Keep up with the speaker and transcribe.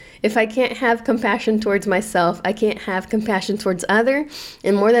If I can't have compassion towards myself, I can't have compassion towards other,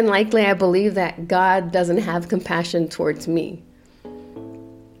 and more than likely I believe that God doesn't have compassion towards me.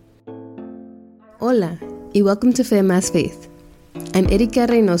 Hola, y welcome to Fe Más Faith. I'm Erika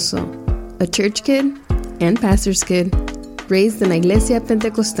Reynoso, a church kid and pastor's kid raised in la Iglesia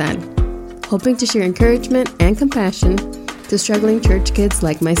Pentecostal, hoping to share encouragement and compassion to struggling church kids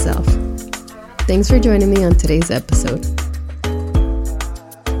like myself. Thanks for joining me on today's episode.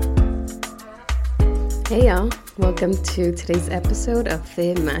 Hey y'all, welcome to today's episode of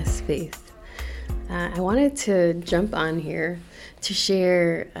Fe Más Faith. I wanted to jump on here to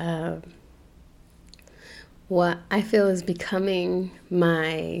share what I feel is becoming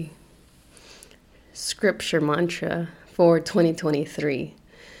my scripture mantra for 2023.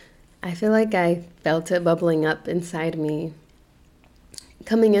 I feel like I felt it bubbling up inside me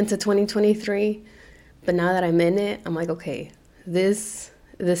coming into 2023, but now that I'm in it, I'm like, okay, this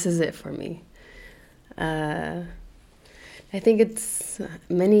is it for me. I think it's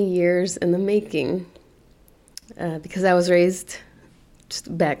many years in the making because I was raised,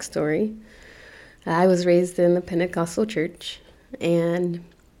 just backstory, I was raised in the Pentecostal church, and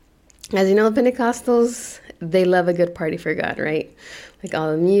as you know, the Pentecostals, they love a good party for God, right? Like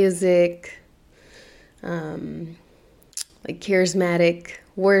all the music, like charismatic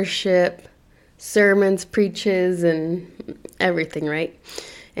worship, sermons, preaches, and everything, right?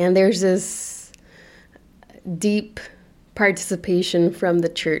 And there's this deep participation from the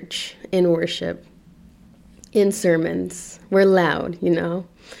church in worship, in sermons. We're loud, you know.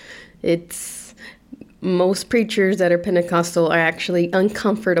 It's most preachers that are Pentecostal are actually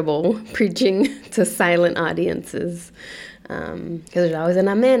uncomfortable preaching to silent audiences. Because there's always an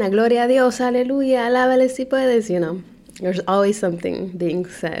amen, a gloria a Dios, aleluya, alábale si puedes, you know. There's always something being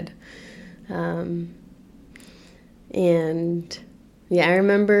said. And yeah, I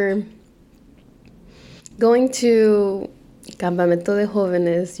remember going to Campamento de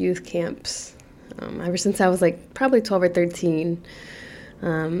Jóvenes youth camps ever since I was like probably 12 or 13.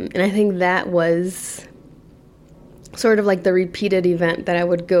 And I think that was sort of like the repeated event that I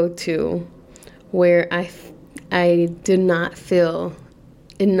would go to where I did not feel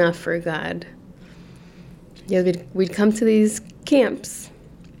enough for God. Yeah, we'd come to these camps,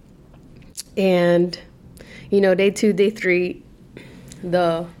 and, you know, day 2, day 3,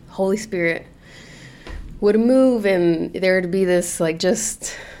 the Holy Spirit would move, and there would be this like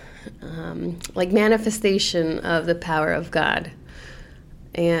just like manifestation of the power of God.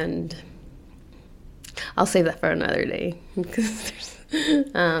 And I'll save that for another day, because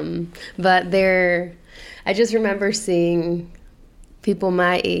but I just remember seeing people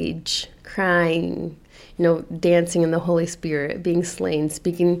my age crying, you know, dancing in the Holy Spirit, being slain,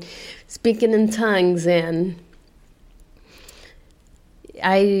 speaking in tongues, and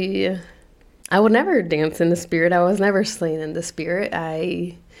I would never dance in the Spirit. I was never slain in the Spirit.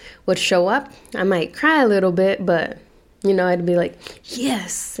 I would show up. I might cry a little bit, but, you know, I'd be like,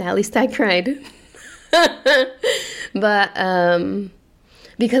 yes, at least I cried. But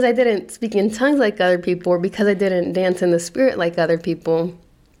because I didn't speak in tongues like other people, or because I didn't dance in the Spirit like other people,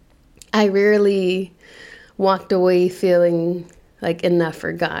 I rarely walked away feeling like enough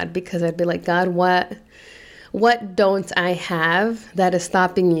for God, because I'd be like, God, what don't I have that is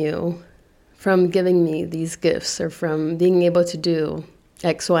stopping you from giving me these gifts, or from being able to do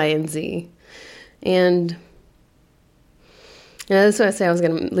X, Y, and Z? And that's why I say I was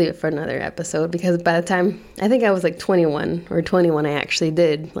going to leave it for another episode, because by the time, I think I was like 21, I actually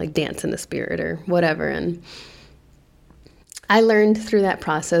did like dance in the Spirit or whatever. And I learned through that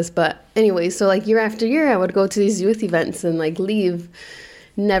process. But anyway, so like year after year, I would go to these youth events and like leave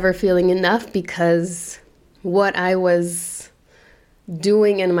never feeling enough, because what I was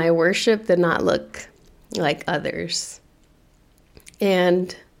doing in my worship did not look like others.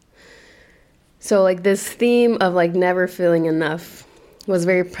 And so like this theme of like never feeling enough was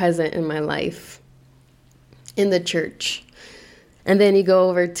very present in my life in the church. And then you go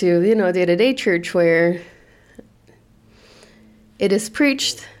over to, you know, day-to-day church, where it is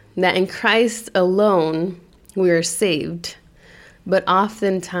preached that in Christ alone we are saved. But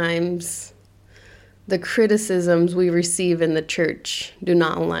oftentimes the criticisms we receive in the church do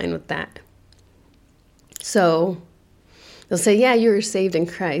not align with that. So they'll say, yeah, you are saved in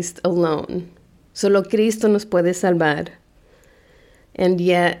Christ alone. Solo Cristo nos puede salvar. And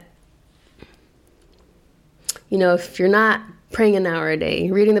yet, you know, if you're not praying an hour a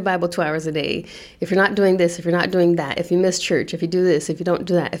day, reading the Bible 2 hours a day, if you're not doing this, if you're not doing that, if you miss church, if you do this, if you don't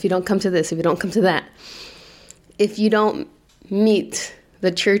do that, if you don't come to this, if you don't come to that, if you don't meet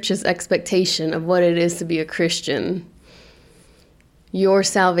the church's expectation of what it is to be a Christian, your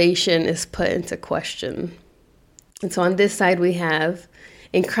salvation is put into question. And so on this side we have,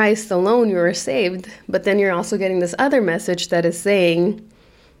 in Christ alone you are saved, but then you're also getting this other message that is saying,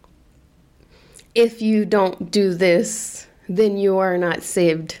 if you don't do this, then you are not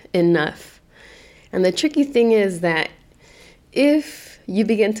saved enough. And the tricky thing is that if you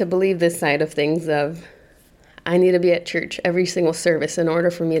begin to believe this side of things of, I need to be at church every single service in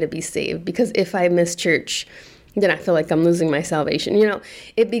order for me to be saved, because if I miss church, then I feel like I'm losing my salvation.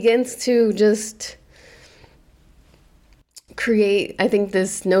 It begins to just create, I think,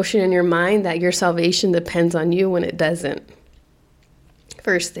 this notion in your mind that your salvation depends on you when it doesn't.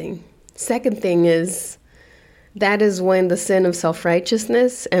 First thing. Second thing is, that is when the sin of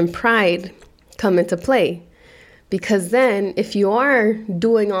self-righteousness and pride come into play. Because then, if you are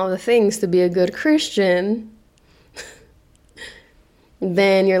doing all the things to be a good Christian,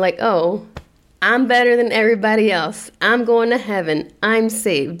 then you're like, oh, I'm better than everybody else. I'm going to heaven. I'm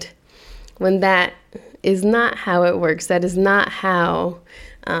saved. When that is not how it works. That is not how,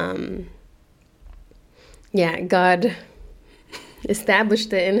 God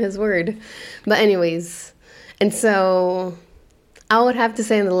established it in his word. But anyways, and so I would have to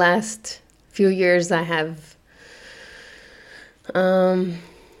say in the last few years I have, my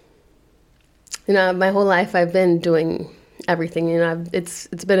whole life I've been doing everything. It's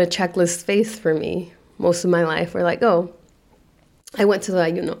been a checklist phase for me most of my life. Where like, oh, I went to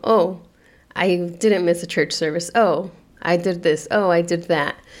I didn't miss a church service. Oh, I did this. Oh, I did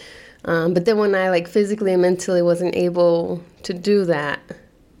that. But then when I physically and mentally wasn't able to do that,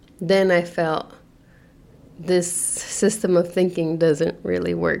 then I felt this system of thinking doesn't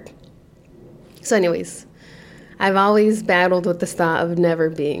really work. So anyways, I've always battled with this thought of never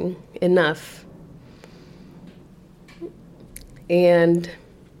being enough. And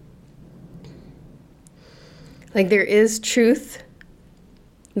there is truth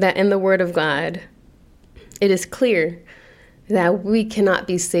that in the Word of God, it is clear that we cannot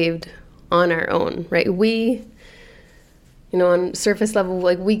be saved on our own, right? We, on surface level,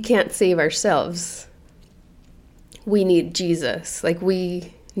 we can't save ourselves. We need Jesus.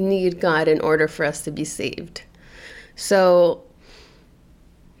 We need God in order for us to be saved. So,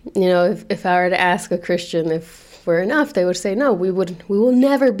 if I were to ask a Christian if we're enough, they would say, no, we will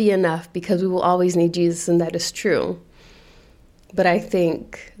never be enough because we will always need Jesus, and that is true. But I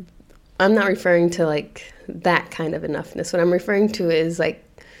think I'm not referring to that kind of enoughness. What I'm referring to is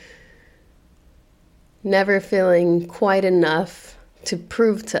never feeling quite enough to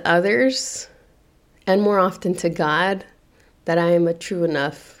prove to others, and more often to God, that I am a true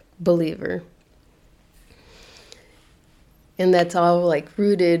enough believer. And that's all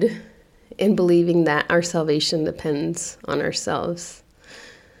rooted in believing that our salvation depends on ourselves.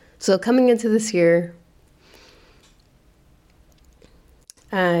 So coming into this year,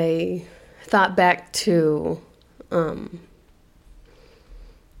 I thought back to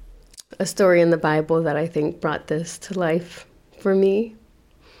a story in the Bible that I think brought this to life for me.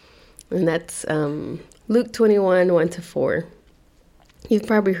 And that's Luke 21, 1-4. You've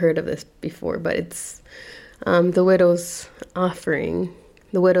probably heard of this before, but it's the widow's offering.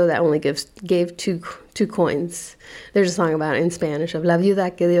 The widow that only gave two coins. There's a song about it in Spanish of La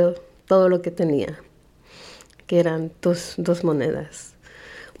viuda que dio todo lo que tenía, que eran dos monedas.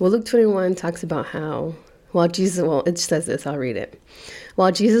 Well, Luke 21 talks about how, it says this, I'll read it.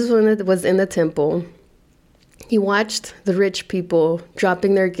 While Jesus was in the temple, he watched the rich people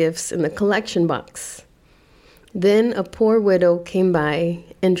dropping their gifts in the collection box. Then a poor widow came by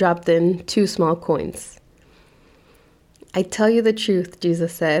and dropped in 2 small coins. I tell you the truth,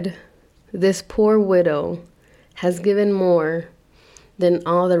 Jesus said, this poor widow has given more than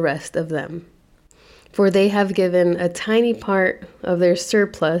all the rest of them. For they have given a tiny part of their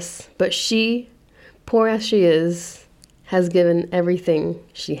surplus, but she, poor as she is, has given everything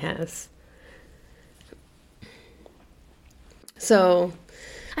she has. So,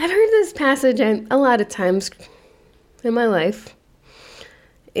 I've heard this passage a lot of times in my life,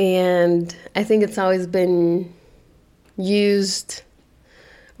 and I think it's always been used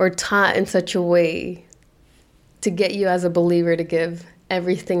or taught in such a way to get you as a believer to give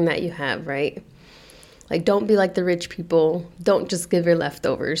everything that you have, right? Don't be like the rich people. Don't just give your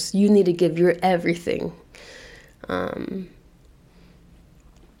leftovers. You need to give your everything.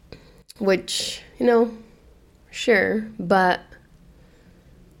 Which, sure, but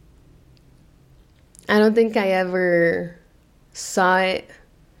I don't think I ever saw it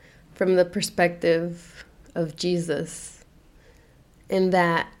from the perspective of Jesus, in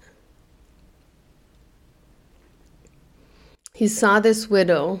that he saw this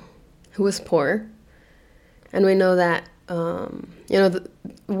widow who was poor, and we know that The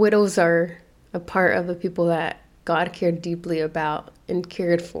widows are a part of the people that God cared deeply about and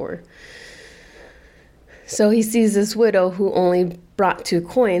cared for. So he sees this widow who only brought 2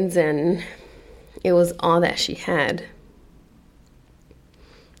 coins, and it was all that she had.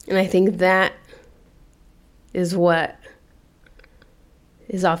 And I think that is what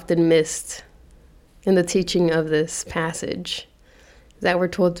is often missed in the teaching of this passage, that we're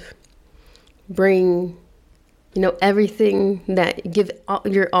told to bring, everything, that give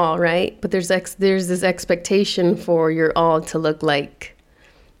your all, right? But there's this expectation for your all to look like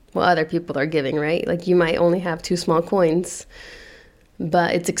what other people are giving, right? Like you might only have 2 small coins,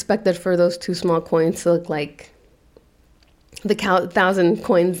 but it's expected for those 2 small coins to look like the 1,000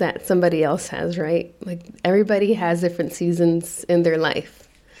 coins that somebody else has, right? Like everybody has different seasons in their life.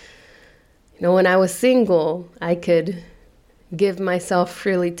 When I was single, I could give myself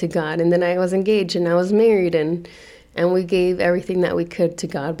freely to God. And then I was engaged and I was married, and we gave everything that we could to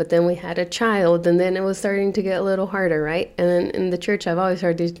God. But then we had a child, and then it was starting to get a little harder, right? And then in the church, I've always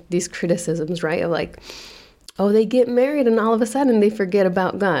heard these criticisms, right? Of like, oh, they get married and all of a sudden they forget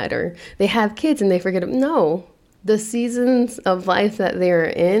about God, or they have kids and they forget. No, the seasons of life that they're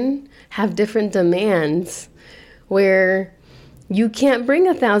in have different demands, where you can't bring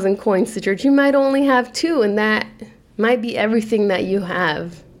 1,000 coins to church. You might only have 2, and that might be everything that you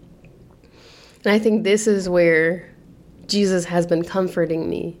have. And I think this is where Jesus has been comforting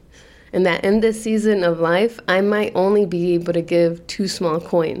me. And that in this season of life, I might only be able to give 2 small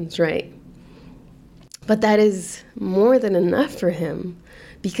coins, right? But that is more than enough for him.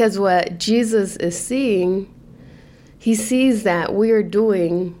 Because what Jesus is seeing, he sees that we are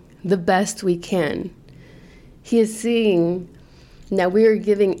doing the best we can. He is seeing that we are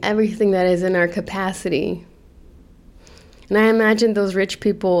giving everything that is in our capacity. And I imagine those rich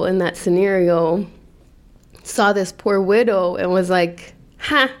people in that scenario saw this poor widow and was like,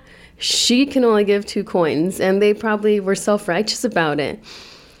 she can only give 2 coins. And they probably were self-righteous about it.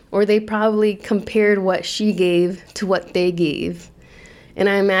 Or they probably compared what she gave to what they gave. And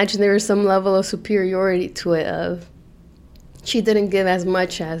I imagine there was some level of superiority to it of, she didn't give as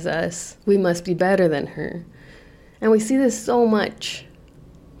much as us, we must be better than her. And we see this so much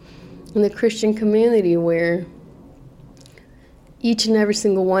in the Christian community, where each and every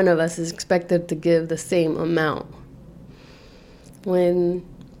single one of us is expected to give the same amount, when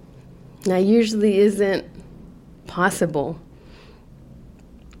that usually isn't possible.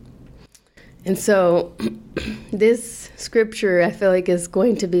 And so this scripture, I feel like, is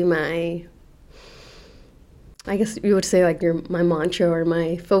going to be my, I guess you would say, like my mantra or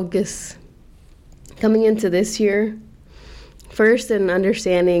my focus coming into this year. First, in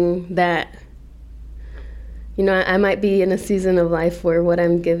understanding that, I might be in a season of life where what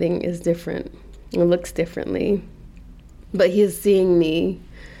I'm giving is different. It looks differently. But he is seeing me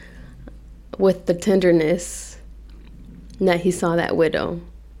with the tenderness that he saw that widow.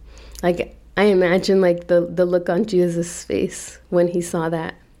 Like, I imagine like the look on Jesus' face when he saw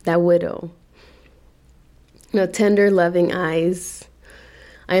that widow. Tender, loving eyes.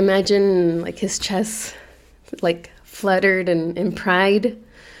 I imagine like his chest like fluttered in pride,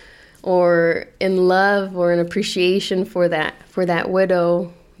 or in love, or in appreciation for that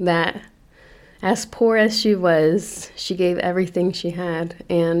widow, that as poor as she was, she gave everything she had,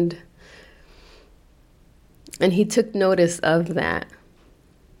 and he took notice of that.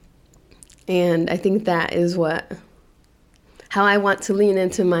 And I think that is how I want to lean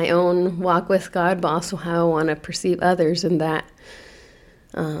into my own walk with God, but also how I want to perceive others, and that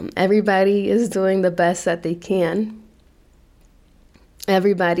everybody is doing the best that they can.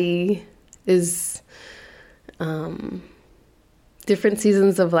 Everybody is different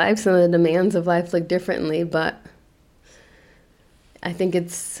seasons of life, so the demands of life look differently, but I think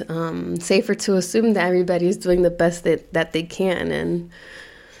it's safer to assume that everybody is doing the best that they can. And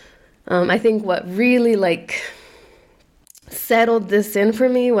I think what really settled this in for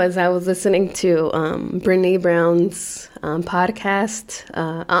me was I was listening to Brene Brown's podcast,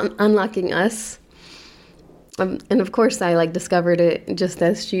 Unlocking Us. And of course, I discovered it just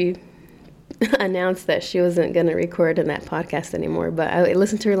as she announced that she wasn't going to record in that podcast anymore. But I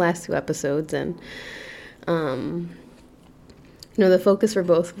listened to her last 2 episodes, and the focus for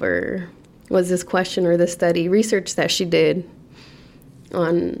both was this question, or this study research that she did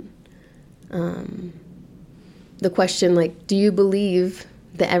on the question, do you believe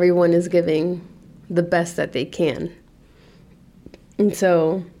that everyone is giving the best that they can? And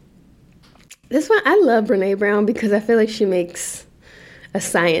so this one, I love Brene Brown because I feel like she makes a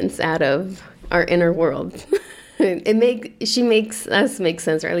science out of our inner world. She makes us make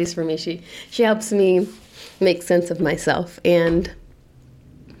sense, or at least for me, she helps me make sense of myself. And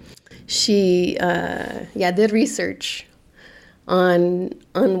she, did research on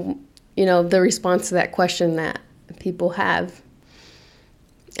the response to that question that people have.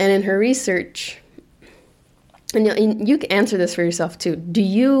 And in her research, and you can answer this for yourself too. Do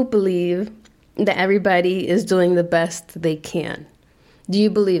you believe that everybody is doing the best they can? Do you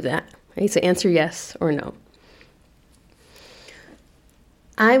believe that? I need to answer yes or no.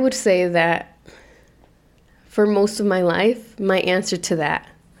 I would say that for most of my life, my answer to that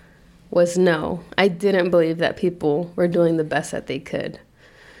was no. I didn't believe that people were doing the best that they could.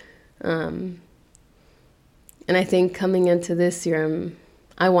 And I think coming into this year,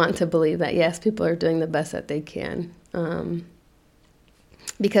 I want to believe that, yes, people are doing the best that they can.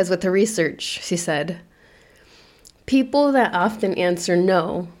 Because with the research, she said, people that often answer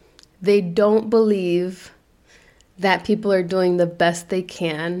no, they don't believe that people are doing the best they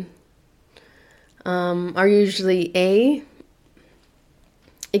can, are usually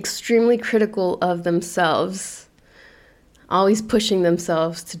extremely critical of themselves, always pushing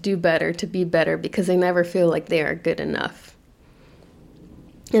themselves to do better, to be better, because they never feel like they are good enough.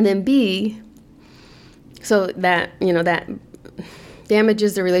 And then B, so that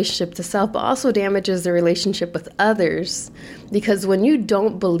damages the relationship to self, but also damages the relationship with others. Because when you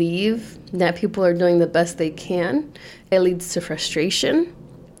don't believe that people are doing the best they can, it leads to frustration,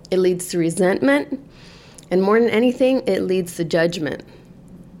 it leads to resentment, and more than anything, it leads to judgment.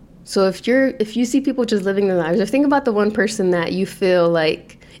 So if you see people just living their lives, or think about the one person that you feel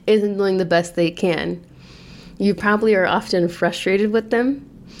like isn't doing the best they can, you probably are often frustrated with them.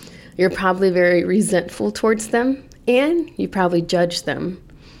 You're probably very resentful towards them, and you probably judge them.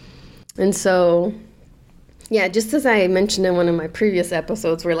 And so, just as I mentioned in one of my previous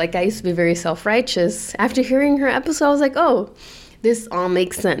episodes where I used to be very self-righteous, after hearing her episode, I was like, oh, this all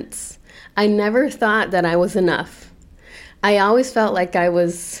makes sense. I never thought that I was enough. I always felt like I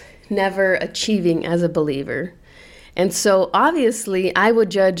was never achieving as a believer. And so obviously I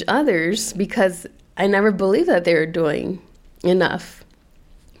would judge others because I never believed that they were doing enough.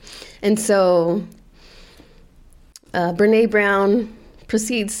 And so Brene Brown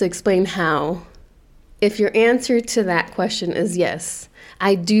proceeds to explain how, if your answer to that question is yes,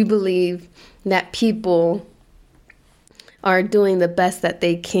 I do believe that people are doing the best that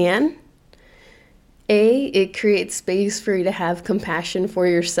they can, it creates space for you to have compassion for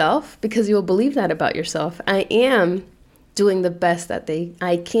yourself, because you will believe that about yourself. I am doing the best that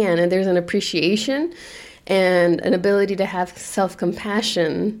I can. And there's an appreciation and an ability to have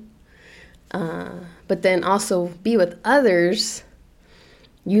self-compassion, but then also be with others.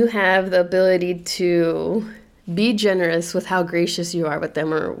 You have the ability to be generous with how gracious you are with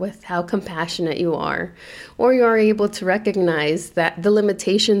them, or with how compassionate you are. Or you are able to recognize that the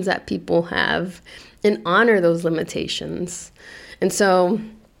limitations that people have and honor those limitations. And so,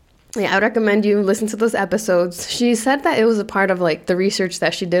 I would recommend you listen to those episodes. She said that it was a part of the research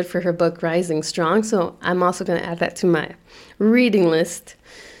that she did for her book, Rising Strong. So I'm also going to add that to my reading list.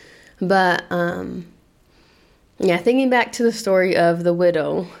 But, thinking back to the story of the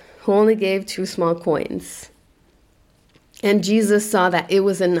widow who only gave 2 small coins. And Jesus saw that it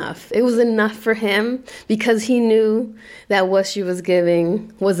was enough. It was enough for him because he knew that what she was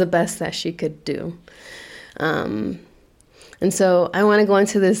giving was the best that she could do. And so I want to go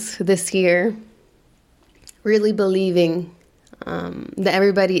into this year really believing that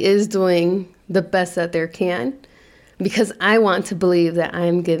everybody is doing the best that they can, because I want to believe that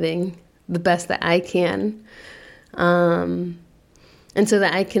I'm giving the best that I can. And so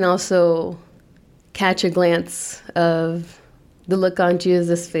that I can also catch a glance of the look on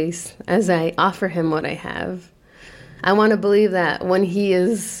Jesus' face as I offer him what I have. I want to believe that when he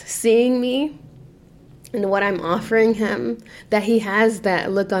is seeing me and what I'm offering him, that he has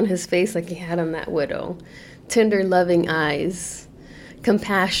that look on his face like he had on that widow. Tender, loving eyes,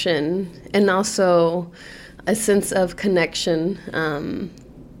 compassion, and also a sense of connection,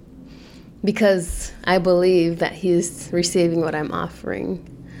 because I believe that he's receiving what I'm offering.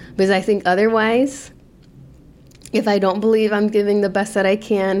 Because I think otherwise, if I don't believe I'm giving the best that I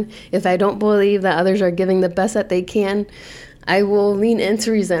can, if I don't believe that others are giving the best that they can, I will lean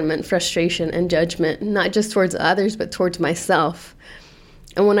into resentment, frustration, and judgment, not just towards others, but towards myself.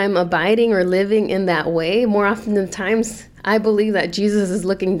 And when I'm abiding or living in that way, more often than times, I believe that Jesus is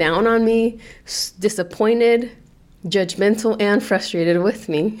looking down on me, disappointed, judgmental, and frustrated with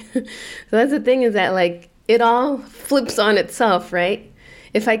me. So that's the thing, is that it all flips on itself, right?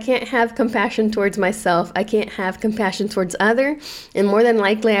 If I can't have compassion towards myself, I can't have compassion towards others. And more than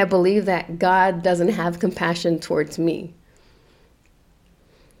likely, I believe that God doesn't have compassion towards me.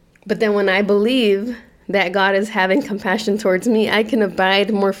 But then when I believe that God is having compassion towards me, I can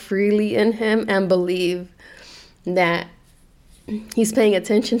abide more freely in him and believe that he's paying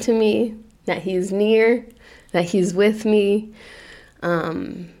attention to me, that he's near, that he's with me.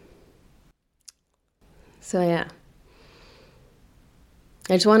 So yeah.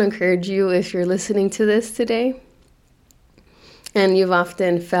 I just want to encourage you, if you're listening to this today and you've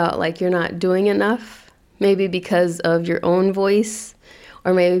often felt like you're not doing enough, maybe because of your own voice,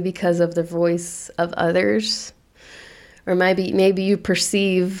 or maybe because of the voice of others, or maybe you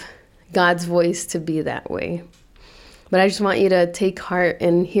perceive God's voice to be that way. But I just want you to take heart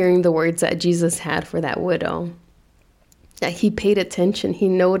in hearing the words that Jesus had for that widow. That he paid attention, he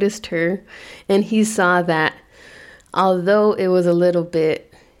noticed her, and he saw that although it was a little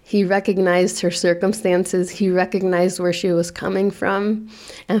bit, he recognized her circumstances, he recognized where she was coming from,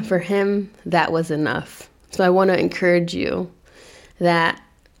 and for him, that was enough. So I want to encourage you that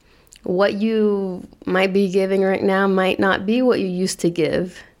what you might be giving right now might not be what you used to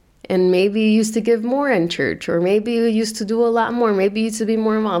give. And maybe you used to give more in church, or maybe you used to do a lot more, maybe you used to be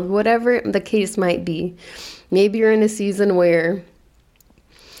more involved, whatever the case might be. Maybe you're in a season where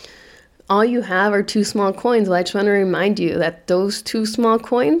all you have are 2 small coins. Well, I just want to remind you that those 2 small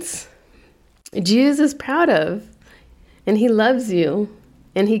coins, Jesus is proud of, and he loves you,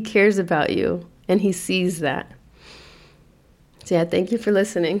 and he cares about you, and he sees that. So yeah, thank you for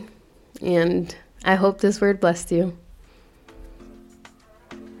listening, and I hope this word blessed you.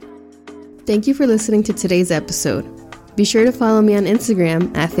 Thank you for listening to today's episode. Be sure to follow me on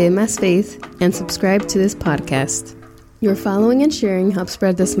Instagram at FameAsFaith and subscribe to this podcast. Your following and sharing help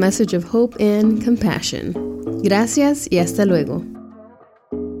spread this message of hope and compassion. Gracias y hasta luego.